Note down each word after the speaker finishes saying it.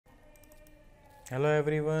Hello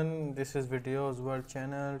everyone, this is Videos World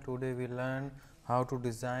channel. Today we learn how to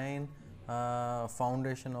design a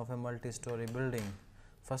foundation of a multi-story building.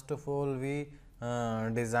 First of all, we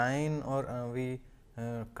design or we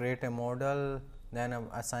create a model, then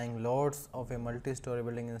assign loads of a multi-story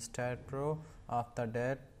building in STAAD Pro. After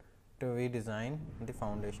that, we design the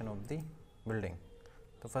foundation of the building.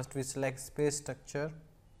 So first we select space structure.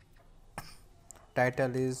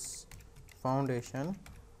 Title is foundation.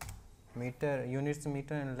 Meter units,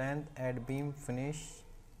 meter and length, add beam, finish.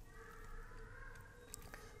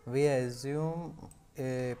 We assume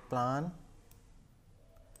a plan,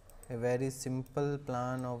 a very simple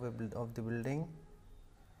plan of the building.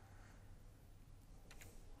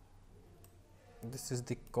 This is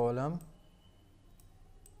the column.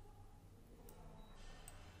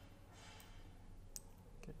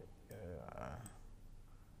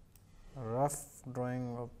 Rough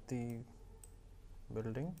drawing of the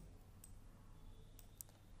building.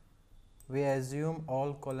 We assume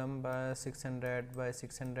all column by 600 by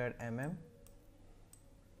 600 mm,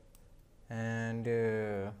 and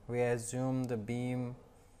we assume the beam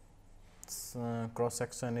cross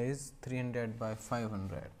section is 300 by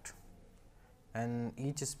 500 and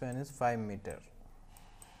each span is 5 meter.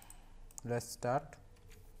 Let's start.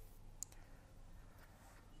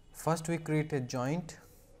 First we create a joint,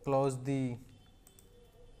 close the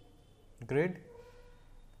grid,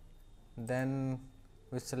 then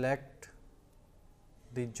we select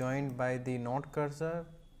the joint by the node cursor,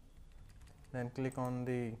 then click on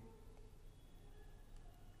the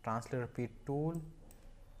translate repeat tool.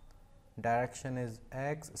 Direction is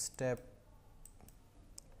X, step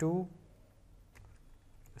 2,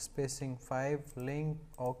 spacing 5, link,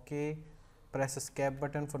 OK. Press escape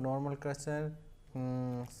button for normal cursor.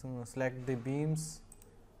 Select the beams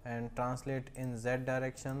and translate in Z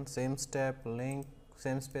direction. Same step, link,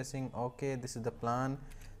 same spacing, OK. This is the plan.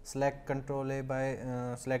 Select Control A by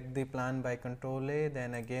select the plan by Control A,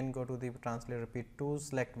 then again go to the translate repeat 2,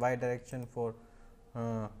 select Y direction for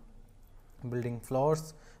building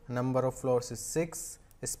floors. Number of floors is 6,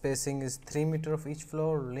 spacing is 3 meter of each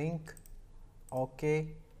floor, link, OK,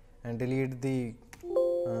 and delete the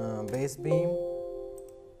base beam.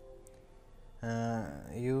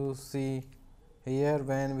 You see here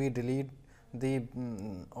when we delete the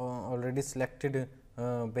already selected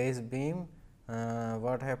base beam,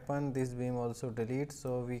 what happened, this beam also delete.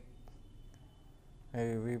 So we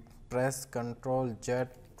press Ctrl Z,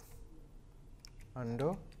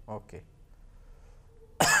 undo, OK.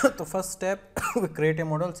 So first step we create a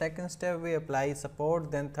model, second step we apply support,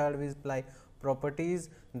 then third we apply properties,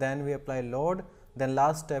 then we apply load, then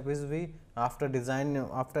last step is we after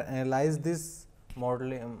analyze this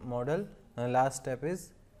model last step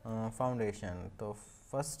is foundation. So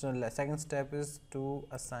second step is to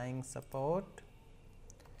assign support.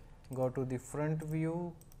 Go to the front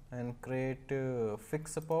view and create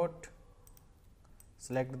fixed support.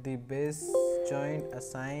 Select the base joint,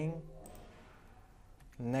 assign.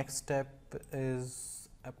 Next step is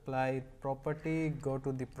apply property. Go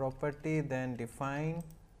to the property, then define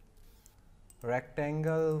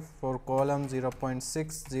rectangle for column 0.6,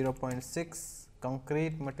 0.6.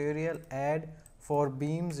 Concrete material, add for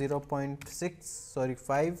beam 500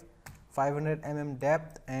 mm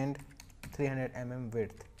depth and 300 mm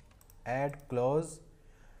width. Add, close.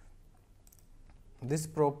 This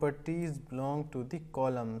properties belong to the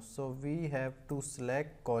columns, so we have to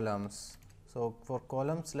select columns. So for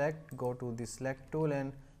column select, go to the select tool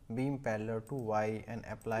and beam parallel to Y and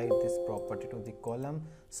apply this property to the column.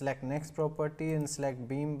 Select next property and select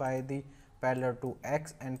beam by the parallel to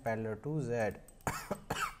X and parallel to Z.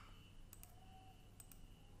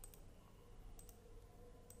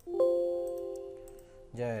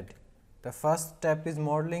 Z. The first step is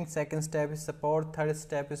modeling, second step is support, third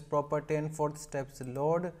step is property, and fourth step is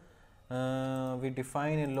load. We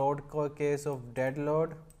define a load case of dead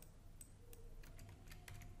load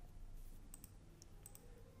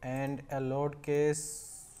and a load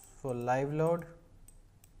case for live load.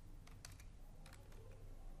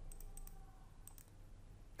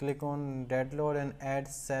 Click on dead load and add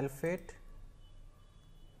self-it,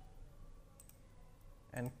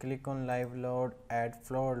 and click on live load, add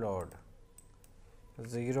floor load.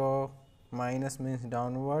 0 minus means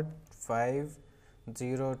downward, 5,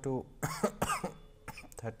 0 to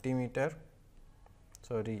 30 meter,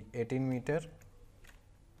 sorry 18 meter.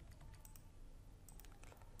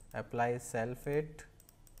 Apply self-it.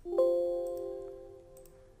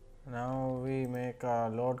 Now we make a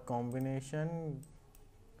load combination,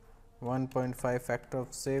 1.5 factor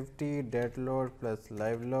of safety, dead load plus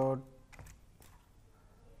live load,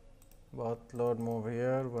 both load move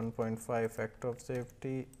here, 1.5 factor of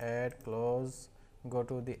safety, add, close, go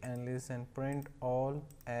to the analysis and print all,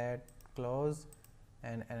 add, close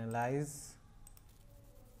and analyze.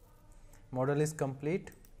 Model is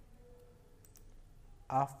complete.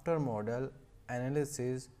 After model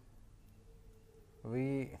analysis,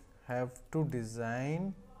 we have to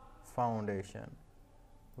design foundation.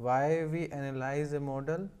 Why we analyze a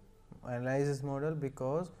model? Analyze this model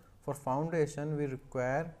because for foundation we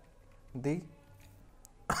require the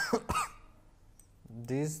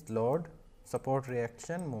this load, support,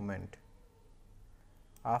 reaction, moment.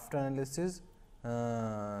 After analysis,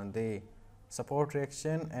 the support,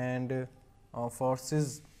 reaction and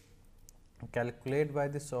forces calculate by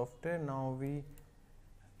the software. Now we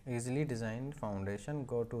easily design foundation.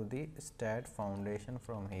 Go to the STAAD foundation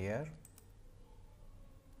from here.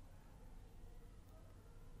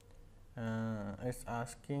 It's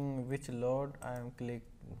asking which load. I am click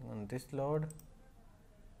on this load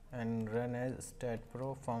and run as STAAD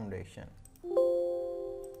Pro foundation.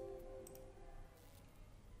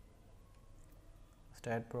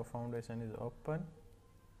 STAAD Pro foundation is open.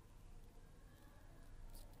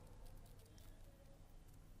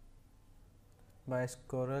 By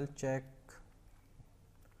scroll check,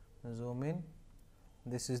 zoom in.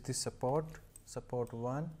 This is the support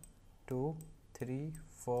 1, 2, 3,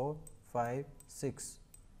 4, 5, 6,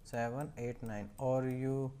 7, 8, 9, or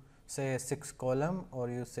you say 6 column or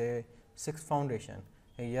you say 6 foundation.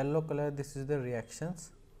 A yellow color, this is the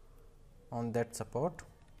reactions on that support.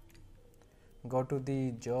 Go to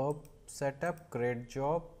the job setup, create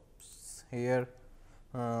jobs. Here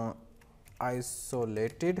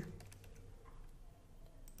isolated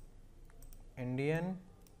Indian,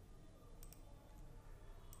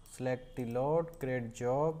 select the load, create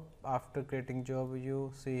job. After creating job,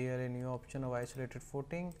 you see here a new option of isolated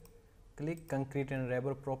footing. Click concrete and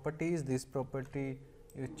rubber properties. This property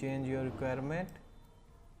you change your requirement.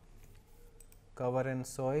 Cover and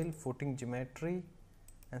soil, footing geometry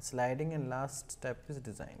and sliding, and last step is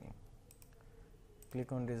designing.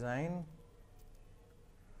 Click on design.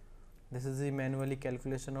 This is the manually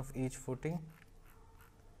calculation of each footing,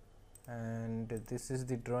 and this is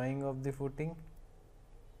the drawing of the footing,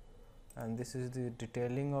 and this is the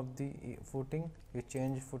detailing of the footing. You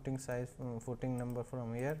change footing size, footing number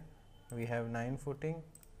from here. We have 9 footing.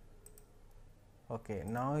 Okay,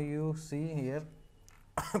 now you see here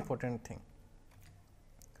important thing.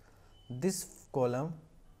 This column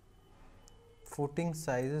footing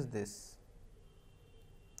size is this.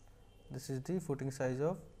 This is the footing size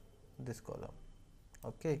of this column.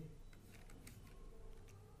 Okay.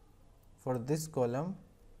 For this column,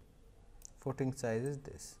 footing size is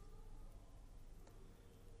this.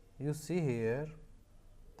 You see here,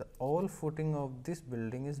 the all footing of this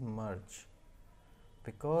building is merged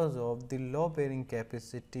because of the low bearing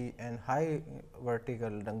capacity and high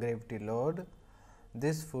vertical gravity load.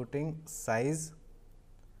 This footing size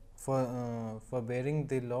for bearing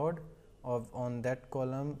the load of on that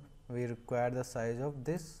column, we require the size of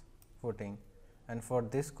this footing, and for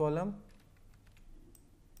this column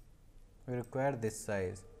we require this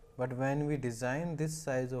size. But when we design this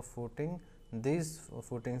size of footing, these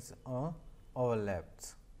footings are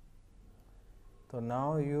overlaps. So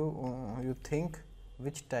now you think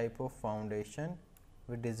which type of foundation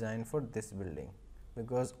we design for this building,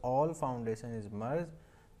 because all foundation is merged.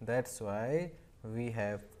 That's why we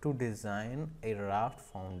have to design a raft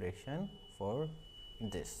foundation for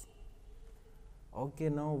this. Okay,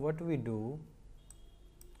 now what we do,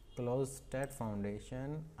 close STAAD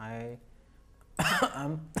foundation. I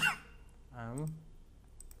am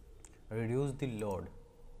reduce the load.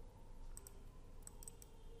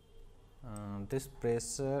 This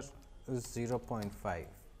pressure is 0.5.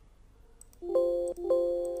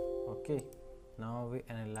 Okay, now we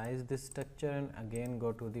analyze this structure and again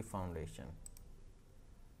go to the foundation.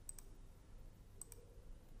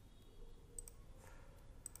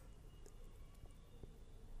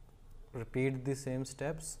 Repeat the same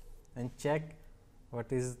steps and check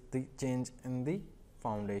what is the change in the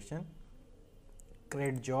foundation.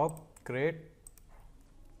 Create job, create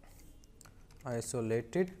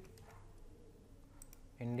isolated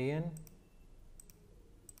Indian,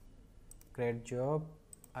 create job,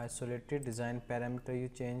 isolated, design parameter. You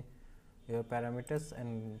change your parameters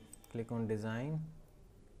and click on design.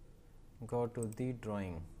 Go to the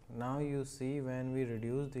drawing. Now you see when we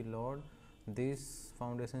reduce the load, this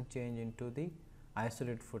foundation change into the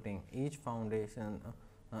isolated footing. Each foundation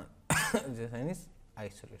design is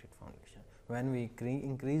isolated foundation. When we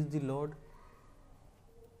increase the load,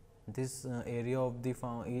 this area of the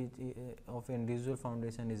of individual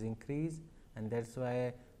foundation is increased, and that's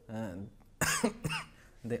why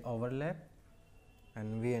they overlap,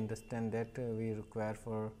 and we understand that we require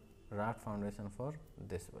for raft foundation for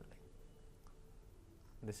this building.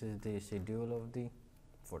 This is the schedule of the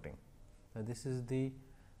footing. This is the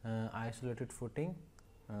isolated footing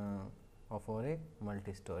for a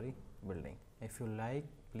multi-story building. If you like,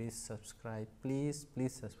 please subscribe, please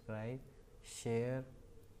subscribe, share,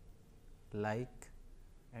 like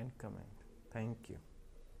and comment. Thank you.